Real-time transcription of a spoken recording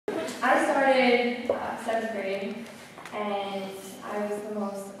I started 7th grade, and I was the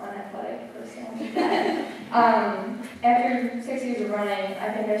most unathletic person that, after 6 years of running,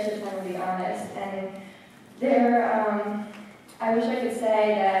 I think I should want to be honest. And I wish I could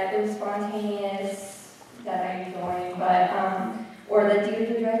say that it was spontaneous that I joined, but, or that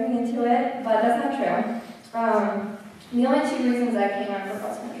Deidre dragged me into it, but that's not true. The only 2 reasons I came out for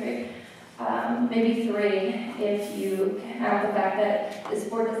cross country, maybe 3 if you count the fact that the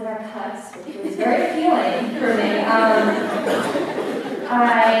sport doesn't have cuts, which was very appealing for me.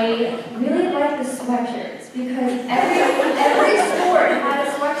 I really liked the sweatshirts because every sport had a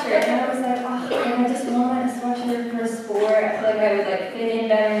sweatshirt, and I was like, oh, and I just wanted a sweatshirt for a sport. I feel like I would like fit in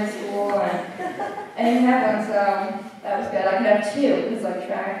better in school, and I didn't have one, so that was good. I could have 2 because like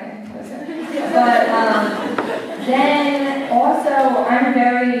track and but then also I'm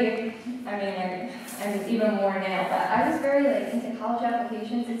very, I'm even more now, but I was very like into college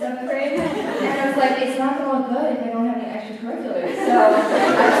applications in 7th grade, and I was like, it's not going to look good if I don't have any extracurriculars, so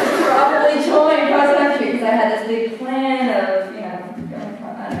I should probably join cross country because I had this big plan of, going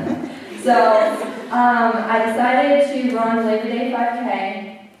cross country. So I decided to run Labor Day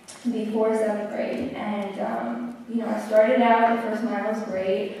 5K before 7th grade, and I started out, the first mile was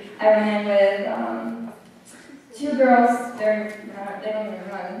great. I ran with 2 girls. They don't even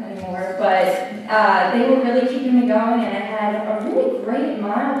run anymore, but they were really keeping me going, and I had a really great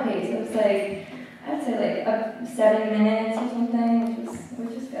mile pace. It was like, I would say like 7 minutes or something,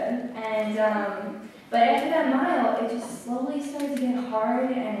 which is good. And but after that mile, it just slowly started to get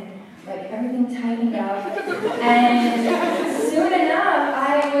hard, and like everything tightened up. And soon enough,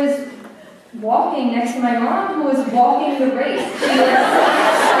 I was walking next to my mom, who was walking the race.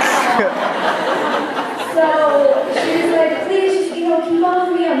 So she was like, please, just, keep up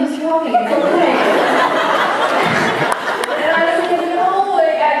with me, I'm just walking, it's okay. And I was like, no, I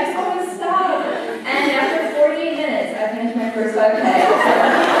just want to stop. And after 48 minutes, I finished my first 5K.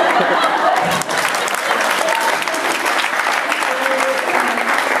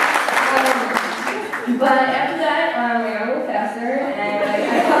 But after that, I got a little faster, and I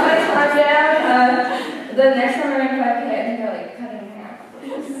cut my time down. The next time I ran 5K, I think I cut it in half.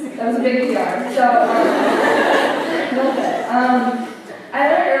 That was a big PR. So, a little bit. I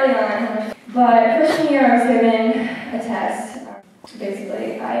learned early on, but freshman year I was given a test.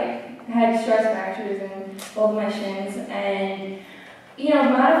 Basically, I had stress fractures in both of my shins, and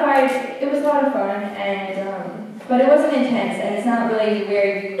modified. It was a lot of fun, and but it wasn't intense, and it's not really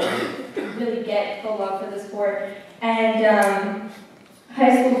where you really get the love for the sport. And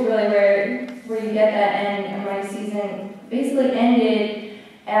high school is really where you get that, and my season basically ended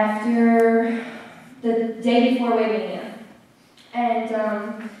after the day before Waving Year. And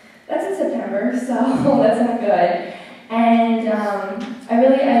that's in September, so that's not good. And I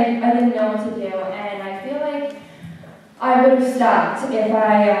didn't know what to do, and I feel like I would have stopped if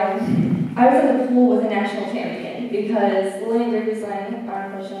I was in the pool with a national champion, because Lillian Gregerson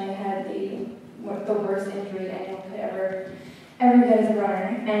unfortunately had the worst injury anyone could ever get as a runner,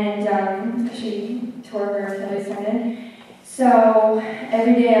 and she tore her Achilles tendon. So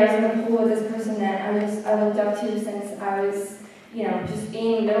every day I was in the pool with this person that I looked up to since I was, just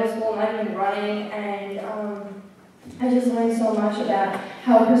in middle school, not even running, and I just learned so much about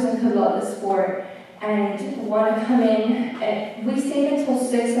how a person could love the sport and want to come in. And we stayed until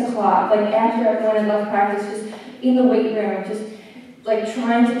 6 o'clock, like after everyone had left practice, just in the weight room, just like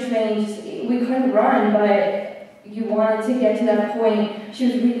trying to train. We couldn't run, but you wanted to get to that point. She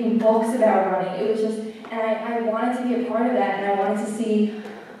was reading books about running. It was just, and I wanted to be a part of that, and I wanted to see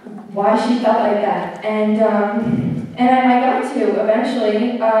why she felt like that. And I got to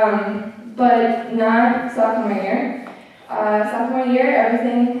eventually, but not sophomore year. Sophomore year,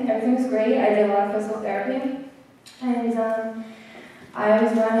 everything was great. I did a lot of physical therapy, and I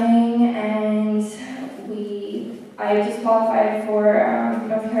was running, and I just qualified for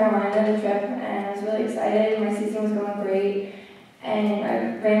North Carolina, the trip, and I was really excited. My season was going great, and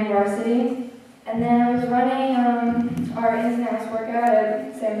I ran varsity. And then I was running our ins and outs workout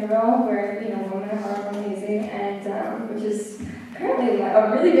at Samuel, where women are amazing, and which is currently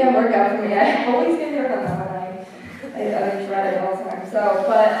a really bad workout for me. I always get hurt on that one. I dread it all the time. So,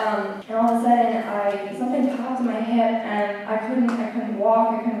 but and all of a sudden, something popped in my hip, and I couldn't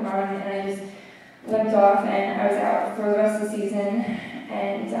walk, I couldn't run, and I just limped off, and I was out for the rest of the season,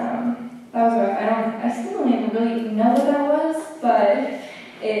 and that was rough. I still don't even really know what that was, but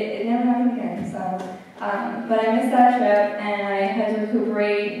it never happened again. So, but I missed that trip, and I had to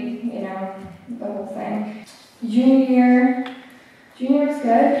recuperate, the whole thing. Junior was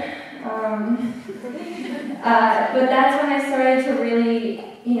good. But that's when I started to really,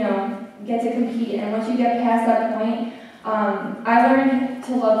 get to compete. And once you get past that point, I learned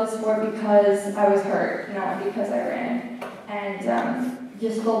to love the sport because I was hurt, not because I ran. And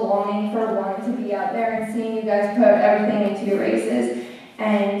just the longing for wanting to be out there and seeing you guys put everything into your races.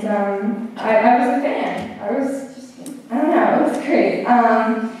 And I was a fan. I was just, I don't know, it was great.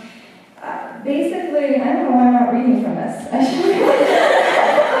 Basically, I don't know why I'm not reading from this. I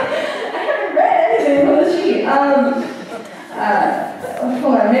haven't read anything from the sheet.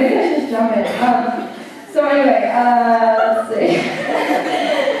 Hold on, maybe I should just jump in. So anyway, let's see.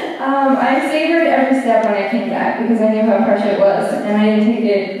 I savored every step when I came back because I knew how fresh it was, and I didn't take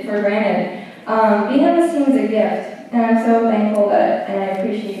it for granted. Being on this team is a gift, and I'm so thankful that, and I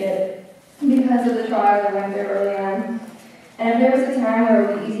appreciate it because of the trials I went through early on. And if there was a time where it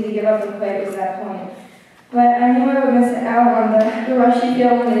would be easy to give up and quit, it was that point. But I knew I would miss out on the rush you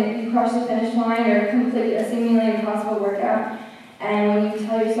feel when you cross the finish line or complete a seemingly impossible workout. And when you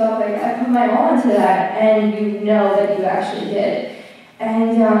tell yourself, like, I put my all into that, and you know that you actually did.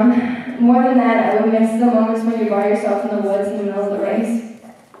 And more than that, I would miss the moments when you're by yourself in the woods in the middle of the race.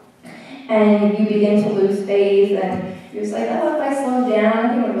 And you begin to lose faith, and you're just like, oh, if I slow down,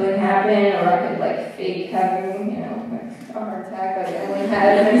 nothing would really happen, or I could, like, fake having, a heart attack like Emily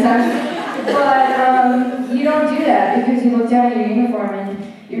had many times. But you don't do that because you look down at your uniform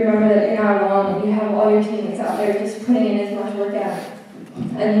and you remember that you're not alone and you have all your teammates out there just putting in as much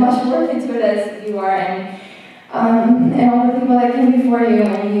work into it as you are, and all the people that came before you,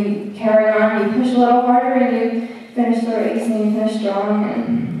 and you carry on, you push a little harder, and you finish the race and you finish strong.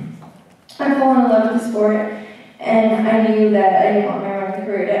 And I fell in love with the sport, and I knew that I didn't want my running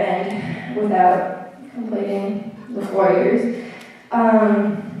career to end without completing the 4 years.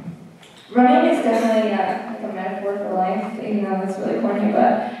 Running is definitely like a metaphor for life, even though it's really corny,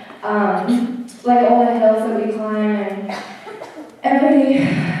 but like all the hills that we climb and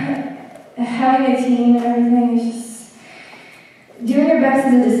having a team and everything is just doing your best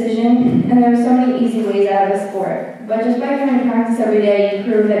is a decision, and there are so many easy ways out of the sport. But just by coming to practice every day, you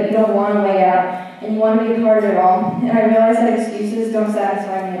prove that you don't want a way out and you want to be a part of it all. And I realize that excuses don't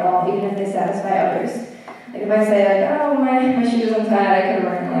satisfy me at all, even if they satisfy others. Like if I say like, oh, my shoes untied, I could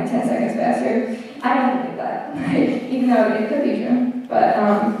have run in like 10 seconds faster. I don't believe that, even though it could be true. But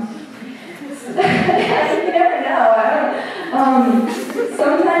you never know.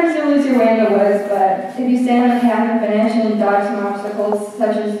 Sometimes you lose your way in the woods, but if you stay on the path and finish and dodge some obstacles,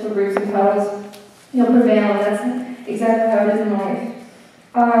 such as the roots and puddles, you'll prevail, and that's exactly how it is in life.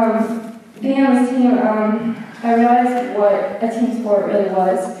 Being on this team, I realized what a team sport really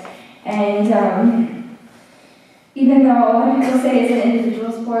was, and even though a lot of people say it's an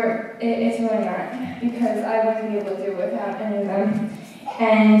individual sport, it's really not, because I wouldn't be able to do it without any of them.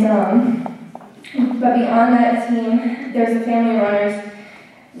 But beyond that team, there's the family runners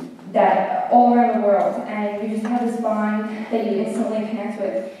that all around the world, and you just have this bond that you instantly connect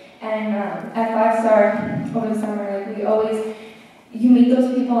with. And at 5-Star over the summer, like you meet those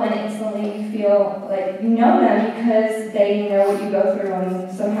people and instantly you feel like you know them because they know what you go through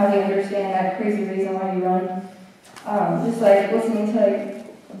and somehow they understand that crazy reason why you run. Just like listening to like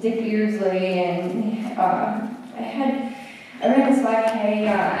Dick Beardsley, and I ran this 5K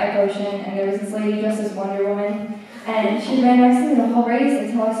at Goshen, and there was this lady dressed as Wonder Woman, and she ran next to me the whole race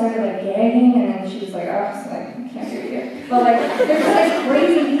until I started like gagging, and then she was like, oh, so, like, I can't hear you. But like, they're just like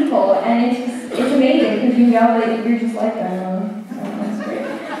crazy people, and it's amazing because you know that you're just like them. That's great.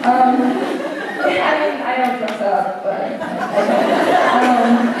 I don't dress up, but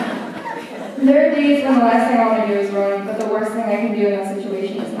there are days when the last thing I want to do is run, but the worst thing I can do in that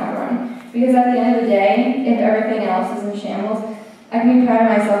situation is not run. Because at the end of the day, if everything else is in shambles, I can be proud of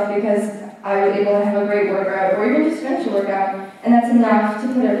myself because I was able to have a great workout, or even just finish a workout, and that's enough to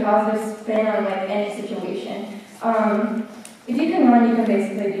put a positive spin on like any situation. If you can run, you can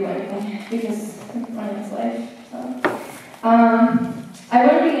basically do anything, because running is life. So. I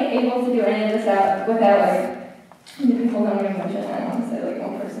wouldn't be able to do any of this without like the people that I'm going to mention. I don't want to say like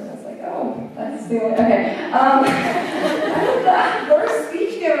one person that's like, oh, that's the only, okay. I'm the worst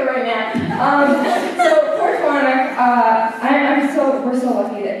speech giver right now. So for Corner, we're so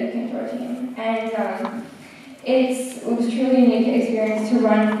lucky that you came to our team, and it was truly a unique experience to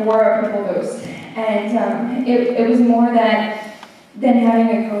run for a Purple Ghost, and it was more than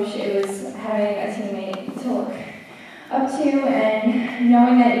having a coach. It was having a teammate to look up to, and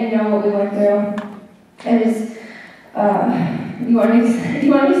knowing that you know what we went through. It was you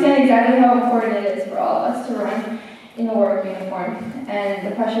understand exactly how important it is for all of us to run in a work uniform, and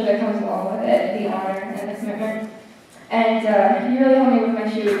the pressure that comes along with it, the honor and the commitment. And you really helped me with my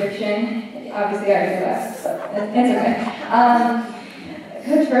shoe addiction. obviously I do last, but it's okay.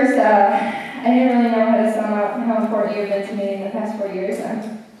 Coach, first, I didn't really know how to sum up how important you've been to me in the past 4 years. I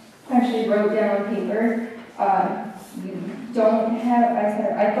actually wrote down on paper. You don't have,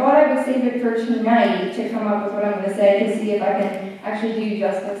 I thought I would save it for tonight to come up with what I'm going to say to see if I can actually do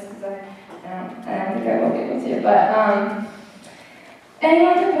justice, because I don't think I will be able to. But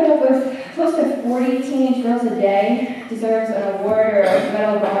anyone who put up with close to 40 teenage girls a day deserves an award or a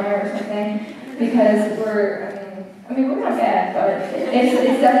medal of honor or something, because we're not bad, but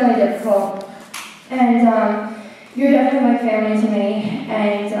it's definitely difficult. And you're definitely like family to me,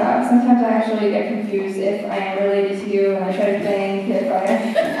 and sometimes I actually get confused if I am related to you, and I try to think if I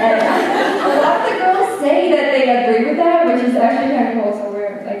am. And a lot of the girls say that they agree with that, which is actually kind of cool, so we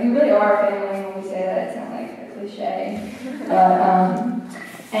really are family when we say that. It's not like a cliche. But,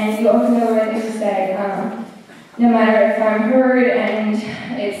 and you always know the right thing to say. No matter if I'm hurt and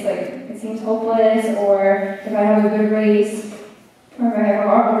it's like, it seems hopeless, or if I have a good race, or if I have a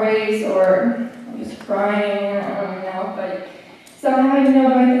horrible race, or I'm just crying, I don't know, but somehow you know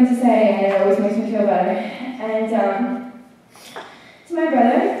the right thing to say, and it always makes me feel better. And to my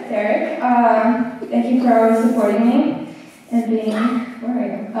brother, Derek, thank you for always supporting me and being, where are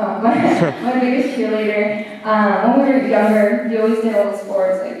you? Oh, my biggest cheerleader. When we were younger, we always did all the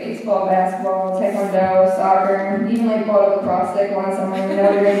sports, like baseball, basketball, taekwondo, soccer, even like bought a lacrosse stick one summer. I didn't know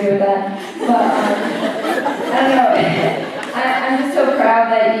what we were going to do with that. But, I don't know. I'm just so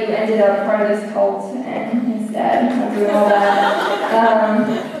proud that you ended up part of this cult and instead of doing all that.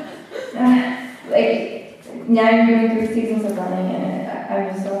 Like, now you're doing 3 seasons of running, and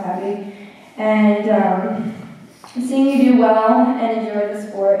I'm just so happy. And seeing you do well and enjoy the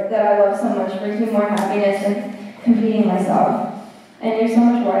sport that I love so much brings me more happiness than competing myself. And you're so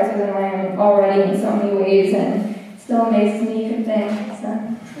much wiser than I am already in so many ways, and still amazes me you can think. So,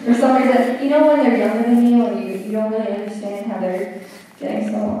 for some reason, you know when they're younger than you, when you don't really understand how they're getting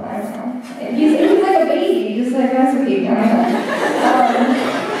so, I don't know. He's like a baby, just like us, I don't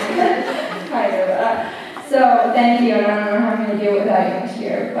know. Kind of. So thank you, and I don't know how I'm going to do it without you next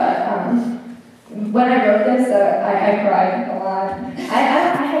year, but when I wrote this, I cried a lot. I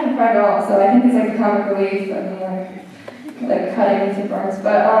haven't cried at all, so I think it's like a comic relief of me like cutting into burns.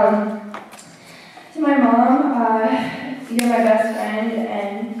 But to my mom, you're my best friend,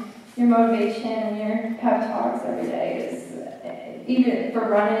 and your motivation and your pep talks every day is, even for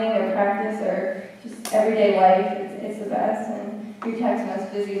running or practice or just everyday life, it's the best. And your text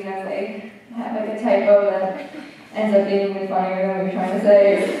messages, even if they have like a typo that ends up being even funnier than what you're trying to say,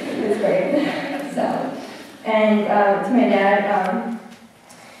 is great. So, and to my dad,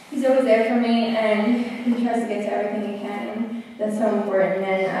 he's always there for me, and he tries to get to everything he can, and that's so important.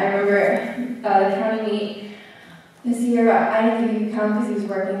 And I remember the county meet this year, I didn't think he could come because he was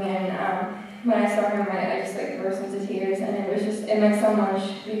working, and when I saw him, I just like burst into tears, and it meant so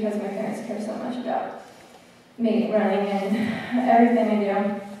much because my parents care so much about me running and everything I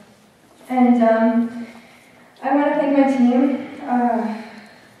do. And I want to thank my team.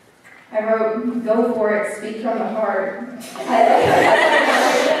 I wrote, "Go for it, speak from the heart."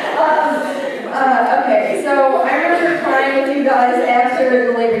 Okay, so I remember crying with you guys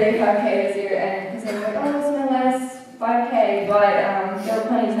after the Labor Day 5K this year, and because I was like, oh, this is my last 5K, but there were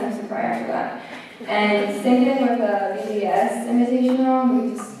plenty of times to cry after that. And singing with the BDS Invitational,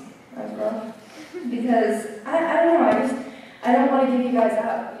 that was rough. Because, I don't know, I don't want to give you guys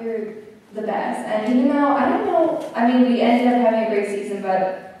up. You're the best. And even though, I don't know, I mean, we ended up having a great season,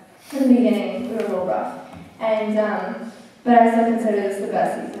 but in the beginning, we were a little rough. And, but I still consider this the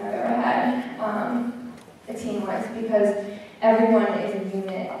best season I've ever had, team-wise, because everyone is a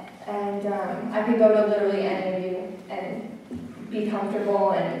unit, and I could go to literally any of you and be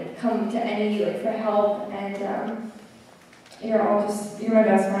comfortable and come to any, like, for help, and you're my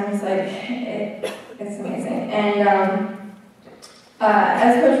best friends, like, it's amazing. And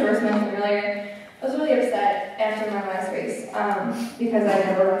as Coach Burst mentioned earlier, I was really upset after my last race because I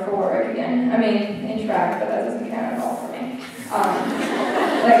never run for Warwick again. I mean, in track, but that doesn't count at all for me.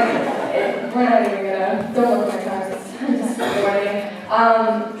 We're not even gonna, don't look at my times, it's just running.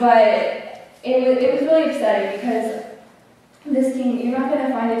 But it was really upsetting because this team, you're not gonna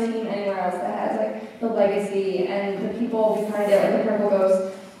find a team anywhere else that has like the legacy and the people behind it, like the Purple Ghost.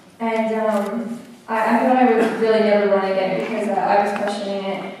 And I thought I would really never run again because I was questioning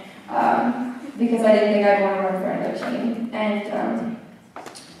it. Because I didn't think I'd want to run for another team. And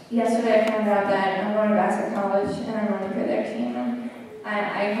yesterday I found out that I'm going to Basket College and I'm running for their team. And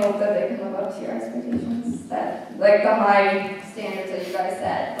I hope that they can live up to your expectations, that like the high standards that you guys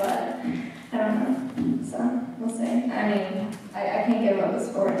set, but I don't know. So we'll see. I mean, I can't give up the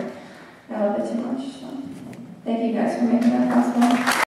sport. I love it too much. So thank you guys for making that possible.